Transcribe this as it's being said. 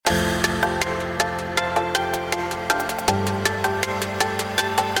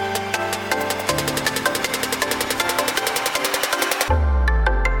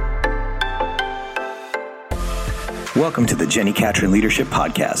Welcome to the Jenny Catron Leadership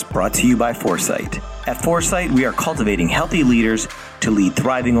Podcast, brought to you by Foresight. At Foresight, we are cultivating healthy leaders to lead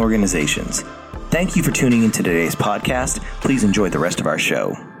thriving organizations. Thank you for tuning into today's podcast. Please enjoy the rest of our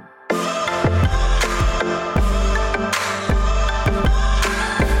show.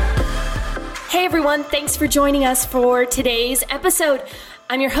 Hey everyone, thanks for joining us for today's episode.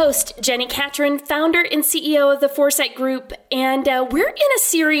 I'm your host, Jenny Catron, founder and CEO of the Foresight Group, and we're in a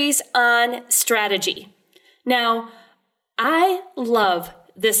series on strategy. Now, I love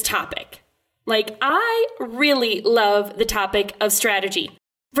this topic. I really love the topic of strategy.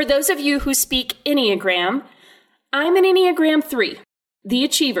 For those of you who speak Enneagram, I'm an Enneagram 3, the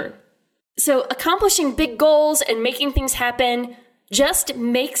achiever. So accomplishing big goals and making things happen just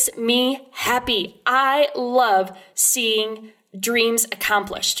makes me happy. I love seeing dreams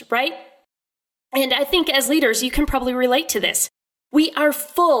accomplished, right? And I think as leaders, you can probably relate to this. We are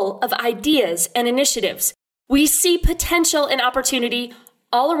full of ideas and initiatives. We see potential and opportunity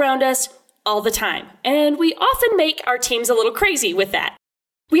all around us all the time. And we often make our teams a little crazy with that.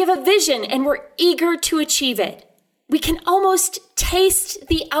 We have a vision and we're eager to achieve it. We can almost taste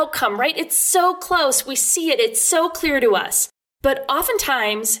the outcome, right? It's so close. We see it. It's so clear to us. But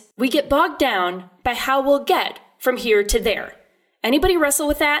oftentimes we get bogged down by how we'll get from here to there. Anybody wrestle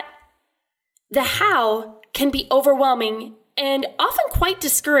with that? The how can be overwhelming and often quite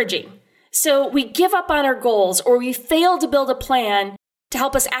discouraging. So we give up on our goals or we fail to build a plan to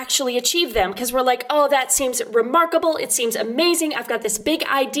help us actually achieve them because we're like, oh, that seems remarkable. It seems amazing. I've got this big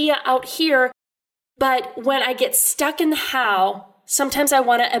idea out here. But when I get stuck in the how, sometimes I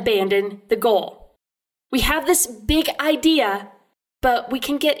want to abandon the goal. We have this big idea, but we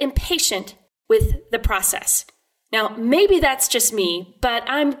can get impatient with the process. Now, maybe that's just me, but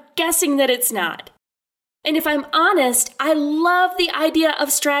I'm guessing that it's not. And if I'm honest, I love the idea of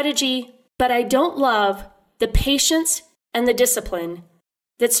strategy, but I don't love the patience and the discipline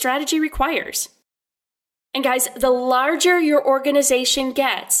that strategy requires. And guys, the larger your organization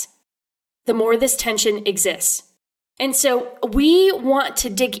gets, the more this tension exists. And so we want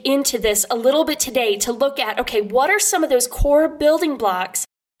to dig into this a little bit today to look at, okay, what are some of those core building blocks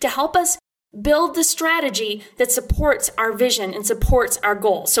to help us build the strategy that supports our vision and supports our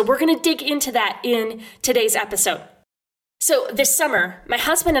goals? So we're going to dig into that in today's episode. So this summer, my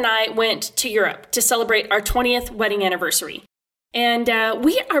husband and I went to Europe to celebrate our 20th wedding anniversary. And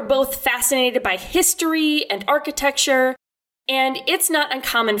we are both fascinated by history and architecture. And it's not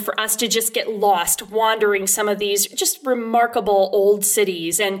uncommon for us to just get lost wandering some of these just remarkable old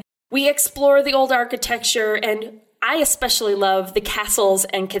cities. And we explore the old architecture, and I especially love the castles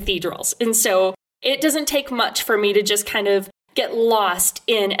and cathedrals. And so it doesn't take much for me to just kind of get lost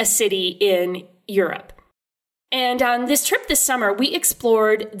in a city in Europe. And on this trip this summer, we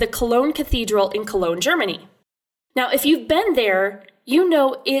explored the Cologne Cathedral in Cologne, Germany. Now, if you've been there, you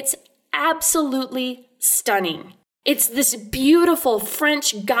know it's absolutely stunning. It's this beautiful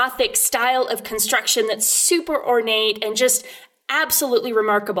French Gothic style of construction that's super ornate and just absolutely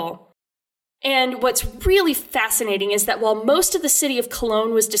remarkable. And what's really fascinating is that while most of the city of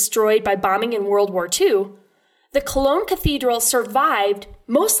Cologne was destroyed by bombing in World War II, the Cologne Cathedral survived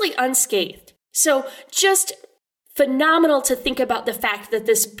mostly unscathed. So just phenomenal to think about the fact that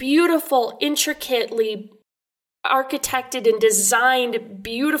this beautiful, intricately architected and designed,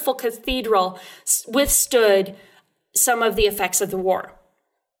 beautiful cathedral withstood some of the effects of the war.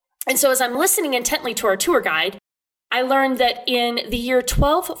 And so as I'm listening intently to our tour guide, I learned that in the year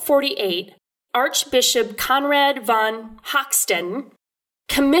 1248, Archbishop Conrad von Hochstetten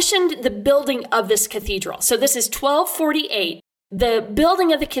commissioned the building of this cathedral. So this is 1248. The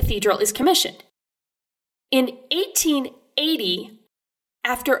building of the cathedral is commissioned. In 1880,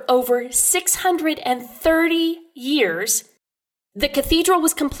 after over 630 years, the cathedral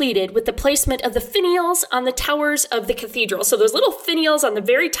was completed with the placement of the finials on the towers of the cathedral. So those little finials on the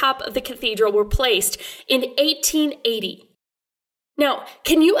very top of the cathedral were placed in 1880. Now,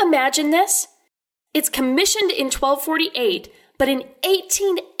 can you imagine this? It's commissioned in 1248, but in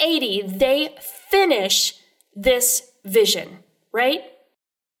 1880, they finish this vision, right?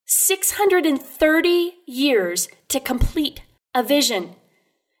 630 years to complete a vision.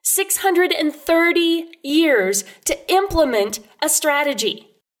 630 years to implement a strategy.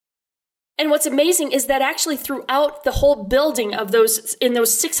 And what's amazing is that actually throughout the whole building of in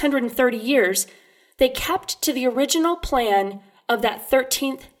those 630 years, they kept to the original plan of that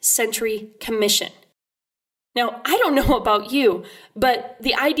 13th century commission. Now, I don't know about you, but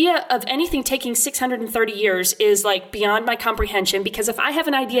the idea of anything taking 630 years is beyond my comprehension, because if I have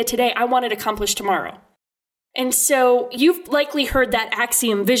an idea today, I want it accomplished tomorrow. And so you've likely heard that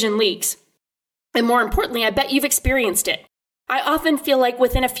axiom, vision leaks. And more importantly, I bet you've experienced it. I often feel like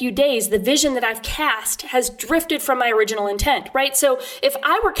within a few days, the vision that I've cast has drifted from my original intent, right? So if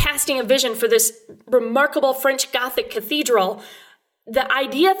I were casting a vision for this remarkable French Gothic cathedral, the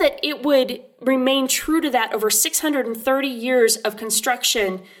idea that it would remain true to that over 630 years of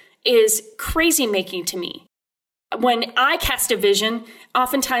construction is crazy making to me. When I cast a vision,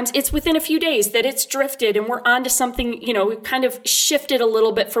 oftentimes it's within a few days that it's drifted and we're onto something, kind of shifted a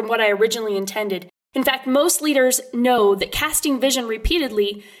little bit from what I originally intended. In fact, most leaders know that casting vision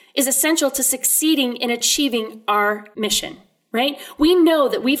repeatedly is essential to succeeding in achieving our mission, right? We know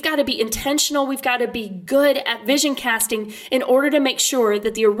that we've got to be intentional. We've got to be good at vision casting in order to make sure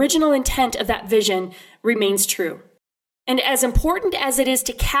that the original intent of that vision remains true. And as important as it is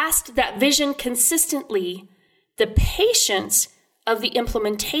to cast that vision consistently, the patience of the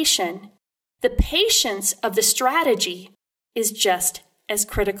implementation, the patience of the strategy is just as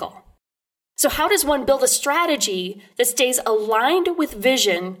critical. So how does one build a strategy that stays aligned with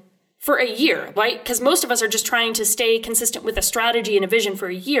vision for a year, right? Because most of us are just trying to stay consistent with a strategy and a vision for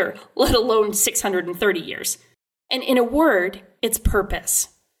a year, let alone 630 years. And in a word, it's purpose.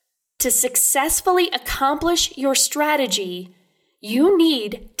 To successfully accomplish your strategy, you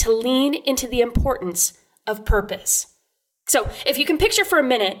need to lean into the importance of purpose. So if you can picture for a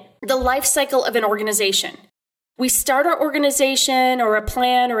minute the life cycle of an organization. We start our organization or a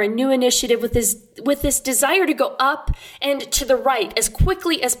plan or a new initiative with this desire to go up and to the right as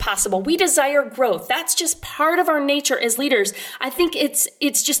quickly as possible. We desire growth. That's just part of our nature as leaders. I think it's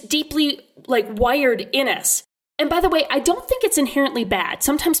just deeply wired in us. And by the way, I don't think it's inherently bad.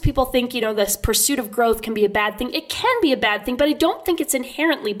 Sometimes people think, this pursuit of growth can be a bad thing. It can be a bad thing, but I don't think it's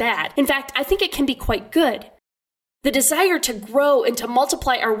inherently bad. In fact, I think it can be quite good. The desire to grow and to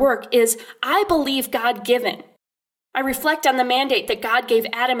multiply our work is, I believe, God-given. I reflect on the mandate that God gave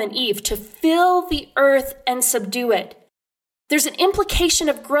Adam and Eve to fill the earth and subdue it. There's an implication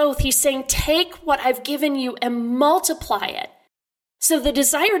of growth. He's saying, take what I've given you and multiply it. So the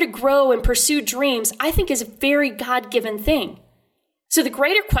desire to grow and pursue dreams, I think, is a very God-given thing. So the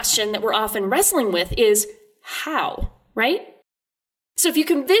greater question that we're often wrestling with is how, right? So if you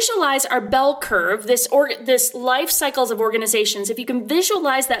can visualize our bell curve, this life cycles of organizations, if you can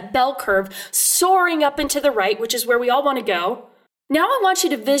visualize that bell curve soaring up into the right, which is where we all want to go, now I want you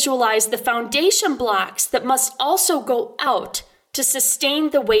to visualize the foundation blocks that must also go out to sustain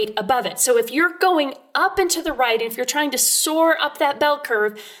the weight above it. So if you're going up and to the right, and if you're trying to soar up that bell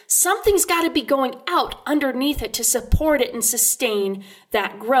curve, something's got to be going out underneath it to support it and sustain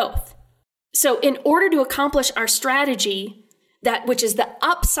that growth. So in order to accomplish our strategy, that which is the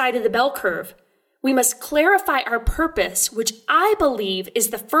upside of the bell curve, we must clarify our purpose, which I believe is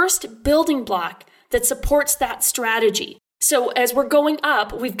the first building block that supports that strategy. So as we're going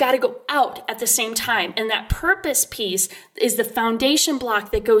up, we've got to go out at the same time. And that purpose piece is the foundation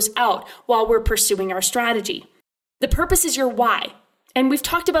block that goes out while we're pursuing our strategy. The purpose is your why. And we've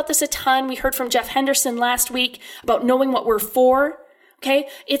talked about this a ton. We heard from Jeff Henderson last week about knowing what we're for. Okay,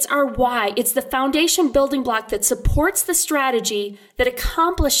 it's our why. It's the foundation building block that supports the strategy that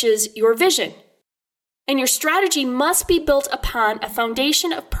accomplishes your vision. And your strategy must be built upon a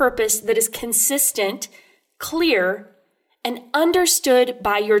foundation of purpose that is consistent, clear, and understood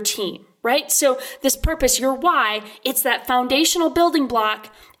by your team, right? So this purpose, your why, it's that foundational building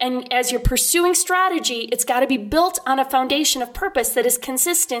block. And as you're pursuing strategy, it's got to be built on a foundation of purpose that is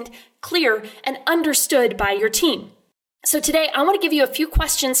consistent, clear, and understood by your team. So today, I want to give you a few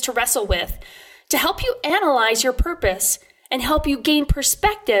questions to wrestle with to help you analyze your purpose and help you gain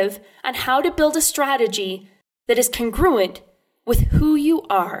perspective on how to build a strategy that is congruent with who you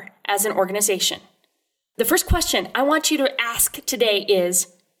are as an organization. The first question I want you to ask today is,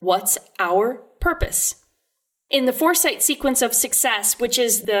 what's our purpose? In the Foresight sequence of success, which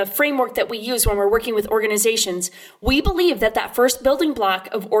is the framework that we use when we're working with organizations, we believe that first building block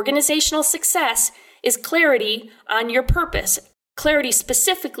of organizational success is clarity on your purpose, clarity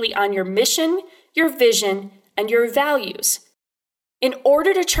specifically on your mission, your vision, and your values. In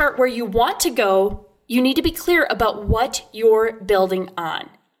order to chart where you want to go, you need to be clear about what you're building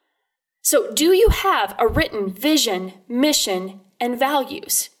on. So do you have a written vision, mission, and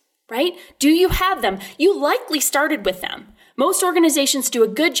values, right? Do you have them? You likely started with them. Most organizations do a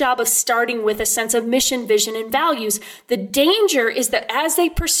good job of starting with a sense of mission, vision, and values. The danger is that as they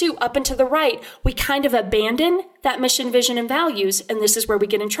pursue up and to the right, we kind of abandon that mission, vision, and values, and this is where we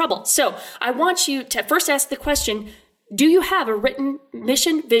get in trouble. So I want you to first ask the question, do you have a written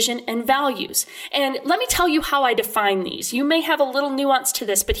mission, vision, and values? And let me tell you how I define these. You may have a little nuance to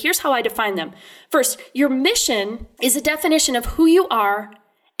this, but here's how I define them. First, your mission is a definition of who you are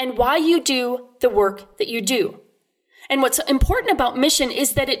and why you do the work that you do. And what's important about mission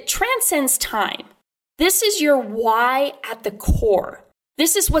is that it transcends time. This is your why at the core.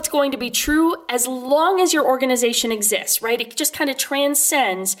 This is what's going to be true as long as your organization exists, right? It just kind of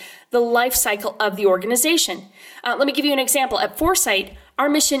transcends the life cycle of the organization. Let me give you an example. At Foresight, our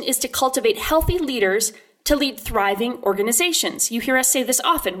mission is to cultivate healthy leaders to lead thriving organizations. You hear us say this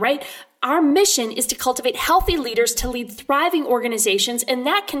often, right? Our mission is to cultivate healthy leaders to lead thriving organizations, and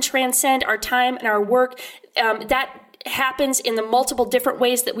that can transcend our time and our work. That happens in the multiple different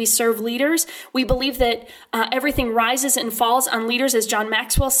ways that we serve leaders. We believe that everything rises and falls on leaders, as John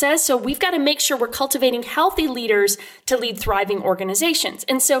Maxwell says. So we've got to make sure we're cultivating healthy leaders to lead thriving organizations.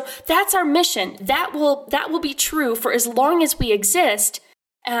 And so that's our mission. That will be true for as long as we exist,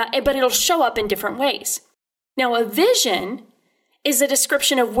 but it'll show up in different ways. Now, a vision is a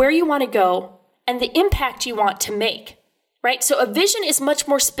description of where you want to go and the impact you want to make. Right? So a vision is much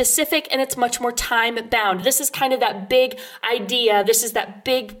more specific and it's much more time bound. This is kind of that big idea. This is that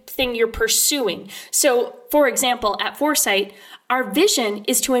big thing you're pursuing. So for example, at Foresight, our vision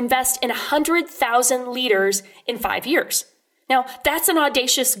is to invest in 100,000 leaders in 5 years. Now, that's an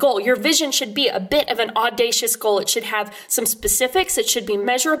audacious goal. Your vision should be a bit of an audacious goal. It should have some specifics. It should be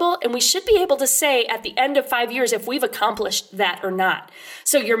measurable. And we should be able to say at the end of 5 years if we've accomplished that or not.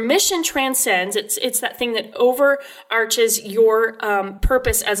 So your mission transcends. It's that thing that overarches your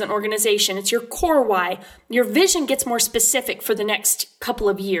purpose as an organization. It's your core why. Your vision gets more specific for the next couple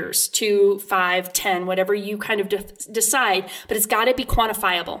of years, 2, 5, 10, whatever you kind of decide. But it's got to be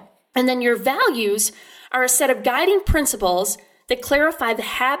quantifiable. And then your values are a set of guiding principles that clarify the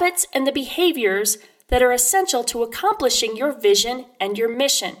habits and the behaviors that are essential to accomplishing your vision and your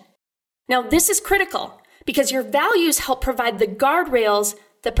mission. Now, this is critical because your values help provide the guardrails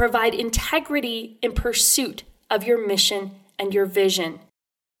that provide integrity in pursuit of your mission and your vision.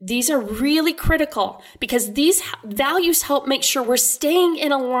 These are really critical because these values help make sure we're staying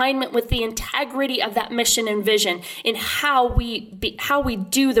in alignment with the integrity of that mission and vision in how we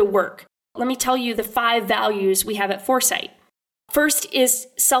do the work. Let me tell you the 5 values we have at Foresight. First is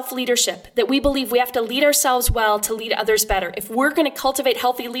self-leadership, that we believe we have to lead ourselves well to lead others better. If we're going to cultivate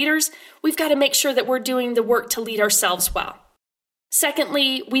healthy leaders, we've got to make sure that we're doing the work to lead ourselves well.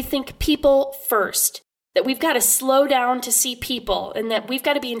 Secondly, we think people first, that we've got to slow down to see people and that we've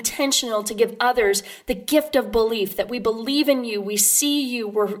got to be intentional to give others the gift of belief, that we believe in you, we see you,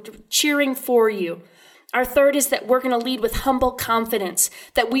 we're cheering for you. Our third is that we're going to lead with humble confidence,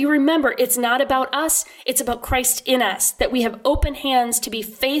 that we remember it's not about us, it's about Christ in us, that we have open hands to be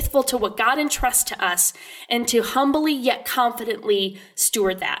faithful to what God entrusts to us and to humbly yet confidently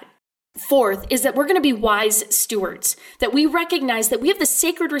steward that. Fourth is that we're going to be wise stewards, that we recognize that we have the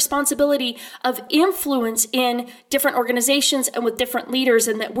sacred responsibility of influence in different organizations and with different leaders,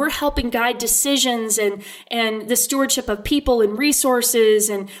 and that we're helping guide decisions and the stewardship of people and resources,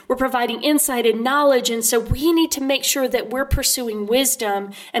 and we're providing insight and knowledge. And so we need to make sure that we're pursuing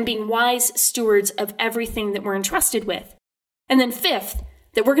wisdom and being wise stewards of everything that we're entrusted with. And then fifth,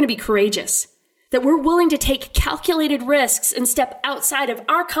 that we're going to be courageous, that we're willing to take calculated risks and step outside of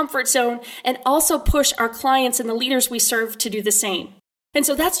our comfort zone and also push our clients and the leaders we serve to do the same. And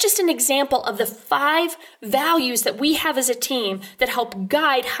so that's just an example of the 5 values that we have as a team that help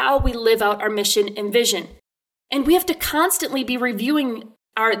guide how we live out our mission and vision. And we have to constantly be reviewing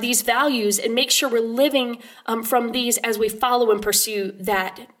these values and make sure we're living from these as we follow and pursue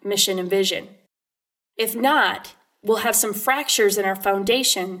that mission and vision. If not, we'll have some fractures in our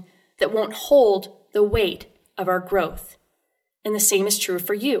foundation that won't hold the weight of our growth. And the same is true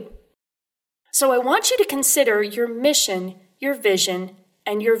for you. So I want you to consider your mission, your vision,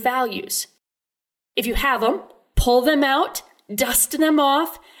 and your values. If you have them, pull them out, dust them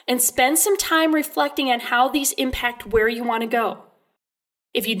off, and spend some time reflecting on how these impact where you want to go.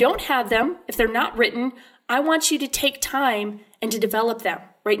 If you don't have them, if they're not written, I want you to take time and to develop them.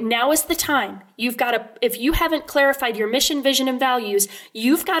 Right now is the time. If you haven't clarified your mission, vision, and values,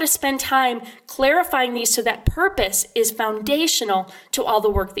 you've got to spend time clarifying these so that purpose is foundational to all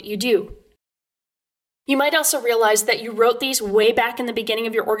the work that you do. You might also realize that you wrote these way back in the beginning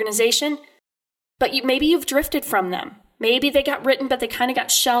of your organization, but maybe you've drifted from them. Maybe they got written, but they kind of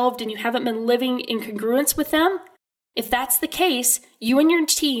got shelved and you haven't been living in congruence with them. If that's the case, you and your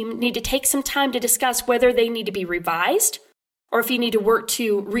team need to take some time to discuss whether they need to be revised, or if you need to work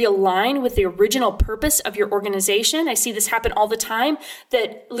to realign with the original purpose of your organization. I see this happen all the time,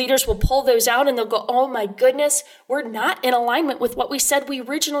 that leaders will pull those out and they'll go, oh my goodness, we're not in alignment with what we said we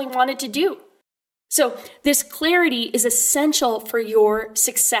originally wanted to do. So this clarity is essential for your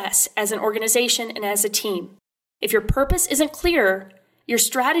success as an organization and as a team. If your purpose isn't clear, your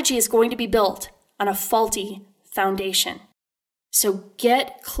strategy is going to be built on a faulty foundation. So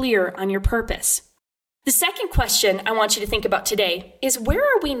get clear on your purpose. The second question I want you to think about today is, where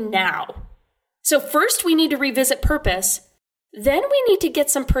are we now? So first we need to revisit purpose. Then we need to get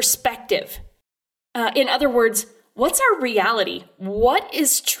some perspective. In other words, what's our reality? What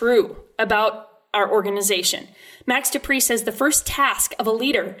is true about our organization? Max De Pree says the first task of a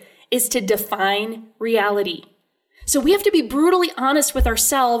leader is to define reality. So we have to be brutally honest with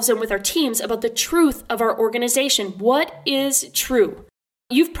ourselves and with our teams about the truth of our organization. What is true?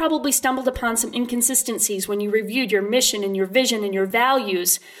 You've probably stumbled upon some inconsistencies when you reviewed your mission and your vision and your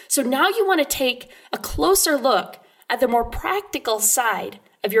values. So now you want to take a closer look at the more practical side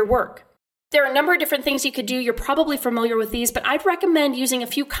of your work. There are a number of different things you could do. You're probably familiar with these, but I'd recommend using a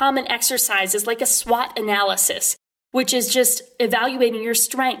few common exercises like a SWOT analysis, which is just evaluating your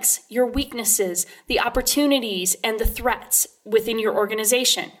strengths, your weaknesses, the opportunities, and the threats within your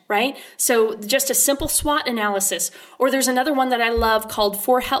organization, right? So just a simple SWOT analysis. Or there's another one that I love called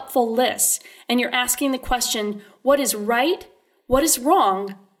 4 Helpful Lists. And you're asking the question, what is right? What is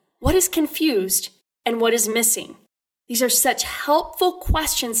wrong? What is confused? And what is missing? These are such helpful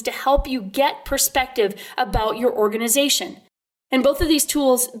questions to help you get perspective about your organization. And both of these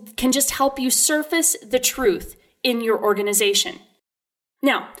tools can just help you surface the truth in your organization.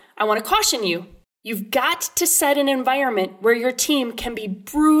 Now, I want to caution you. You've got to set an environment where your team can be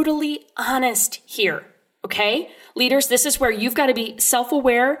brutally honest here, okay? Leaders, this is where you've got to be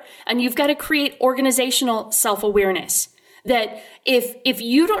self-aware and you've got to create organizational self-awareness. That if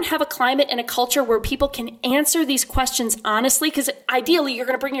you don't have a climate and a culture where people can answer these questions honestly, because ideally you're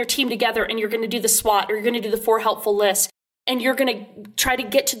going to bring your team together and you're going to do the SWOT or you're going to do the 4 helpful lists, and you're going to try to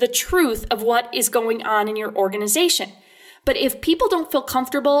get to the truth of what is going on in your organization. But if people don't feel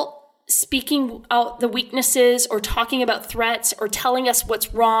comfortable speaking out the weaknesses or talking about threats or telling us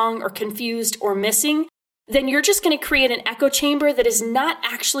what's wrong or confused or missing, then you're just going to create an echo chamber that is not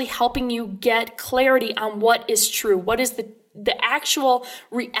actually helping you get clarity on what is true, what is the actual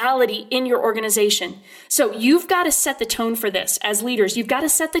reality in your organization. So you've got to set the tone for this as leaders. You've got to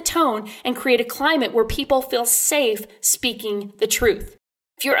set the tone and create a climate where people feel safe speaking the truth.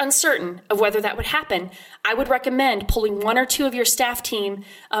 If you're uncertain of whether that would happen, I would recommend pulling 1 or 2 of your staff team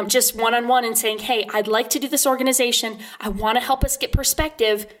just one-on-one and saying, hey, I'd like to do this organization. I want to help us get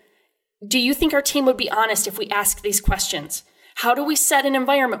perspective. Do you think our team would be honest if we ask these questions? How do we set an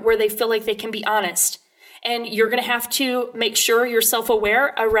environment where they feel like they can be honest? And you're going to have to make sure you're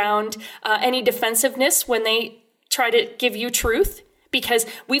self-aware around any defensiveness when they try to give you truth, because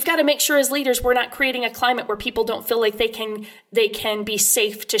we've got to make sure as leaders we're not creating a climate where people don't feel like they can be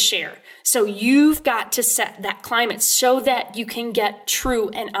safe to share. So you've got to set that climate so that you can get true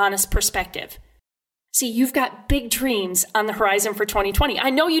and honest perspective. See, you've got big dreams on the horizon for 2020. I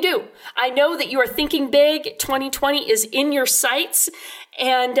know you do. I know that you are thinking big. 2020 is in your sights,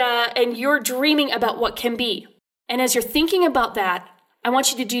 and you're dreaming about what can be. And as you're thinking about that, I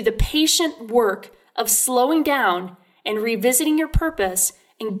want you to do the patient work of slowing down and revisiting your purpose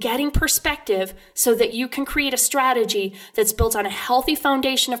and getting perspective so that you can create a strategy that's built on a healthy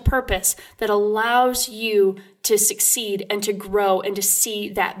foundation of purpose that allows you to succeed and to grow and to see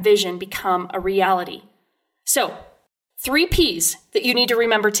that vision become a reality. So, 3 P's that you need to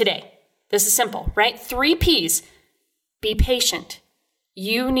remember today. This is simple, right? 3 P's. Be patient.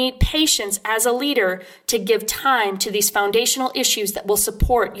 You need patience as a leader to give time to these foundational issues that will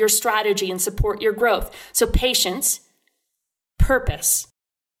support your strategy and support your growth. So patience, purpose,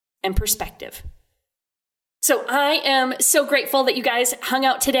 and perspective. So I am so grateful that you guys hung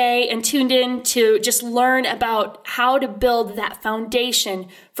out today and tuned in to just learn about how to build that foundation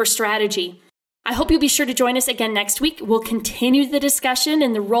for strategy. I hope you'll be sure to join us again next week. We'll continue the discussion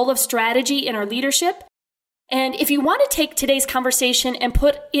and the role of strategy in our leadership. And if you want to take today's conversation and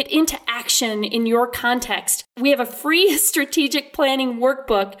put it into action in your context, we have a free strategic planning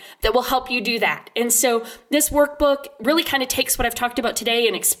workbook that will help you do that. And so this workbook really kind of takes what I've talked about today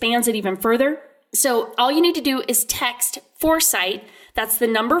and expands it even further. So all you need to do is text Foresight, that's the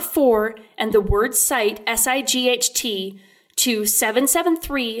number 4 and the word sight, SIGHT, to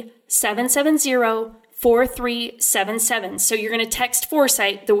 773-770-4377. So you're going to text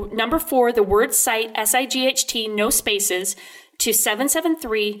Foresight, the number 4, the word sight, SIGHT, no spaces, to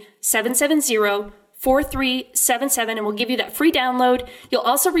 773-770-4377, and we'll give you that free download. You'll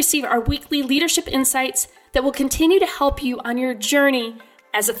also receive our weekly leadership insights that will continue to help you on your journey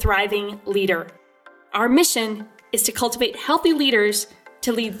as a thriving leader. Our mission is to cultivate healthy leaders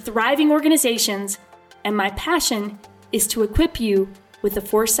to lead thriving organizations, and my passion is to equip you with the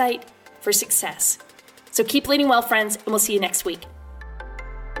foresight for success. So keep leading well, friends, and we'll see you next week.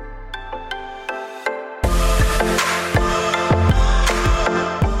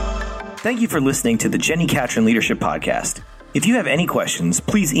 Thank you for listening to the Jenny Catron Leadership Podcast. If you have any questions,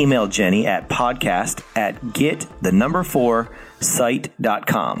 please email Jenny at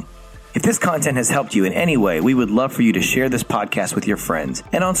podcast@get4site.com. If this content has helped you in any way, we would love for you to share this podcast with your friends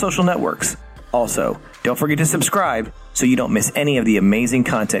and on social networks. Also, don't forget to subscribe so you don't miss any of the amazing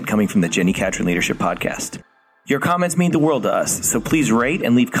content coming from the Jenny Catron Leadership Podcast. Your comments mean the world to us, so please rate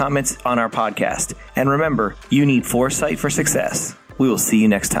and leave comments on our podcast. And remember, you need foresight for success. We will see you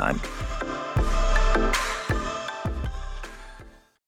next time.